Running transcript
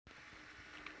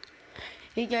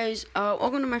Hey guys,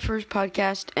 welcome to my first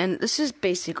podcast, and this is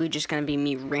basically just gonna be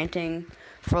me ranting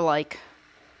for like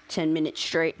 10 minutes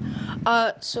straight.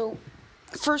 So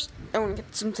first, I want to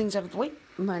get some things out of the way.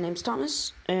 My name's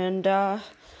Thomas, and I'm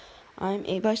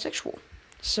a bisexual.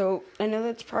 So I know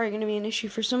that's probably gonna be an issue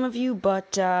for some of you,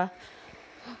 but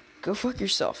go fuck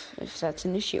yourself if that's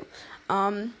an issue.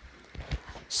 But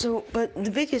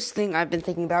the biggest thing I've been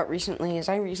thinking about recently is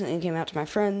I recently came out to my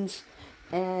friends,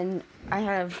 and I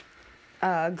have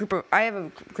a group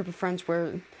of friends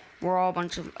where we're all a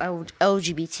bunch of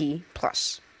LGBT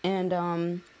plus, and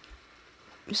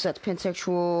so that's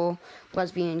pansexual,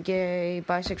 lesbian, gay,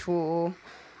 bisexual,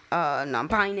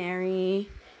 non-binary,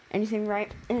 anything,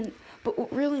 right? But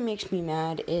what really makes me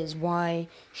mad is why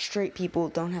straight people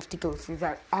don't have to go through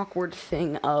that awkward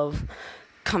thing of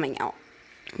coming out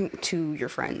to your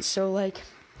friends. So like,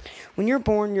 when you're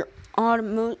born, you're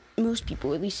most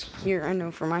people, at least here, I know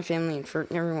for my family and for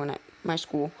everyone at my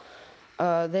school,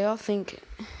 they all think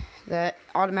that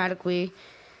automatically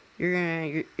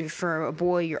for a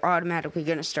boy, you're automatically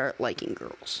gonna start liking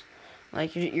girls.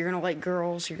 Like, you're gonna like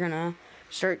girls, you're gonna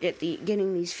start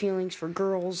getting these feelings for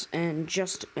girls and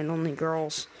only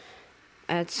girls.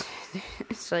 It's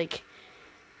like,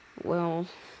 well,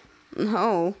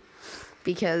 no,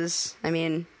 because,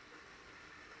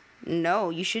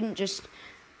 no, you shouldn't just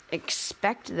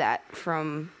expect that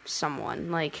from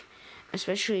someone. Like,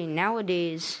 especially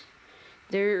nowadays,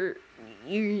 you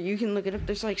can look it up,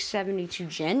 there's like 72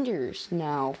 genders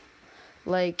now.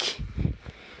 Like,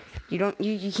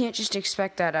 you can't just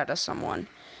expect that out of someone.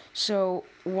 So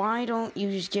why don't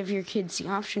you just give your kids the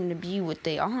option to be what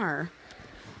they are?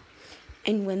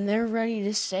 And when they're ready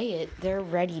to say it, they're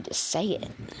ready to say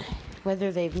it.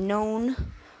 Whether they've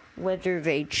known, whether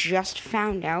they just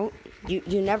found out, you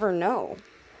never know.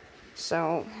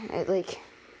 So,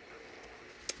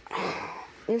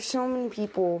 there's so many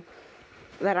people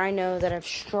that I know that have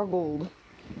struggled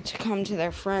to come to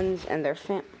their friends and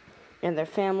their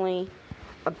family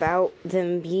about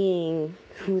them being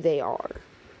who they are.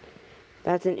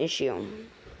 That's an issue.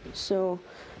 So,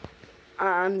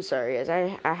 I'm sorry, as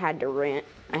I had to rant.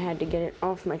 I had to get it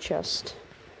off my chest.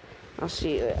 I'll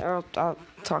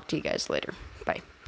talk to you guys later. Bye.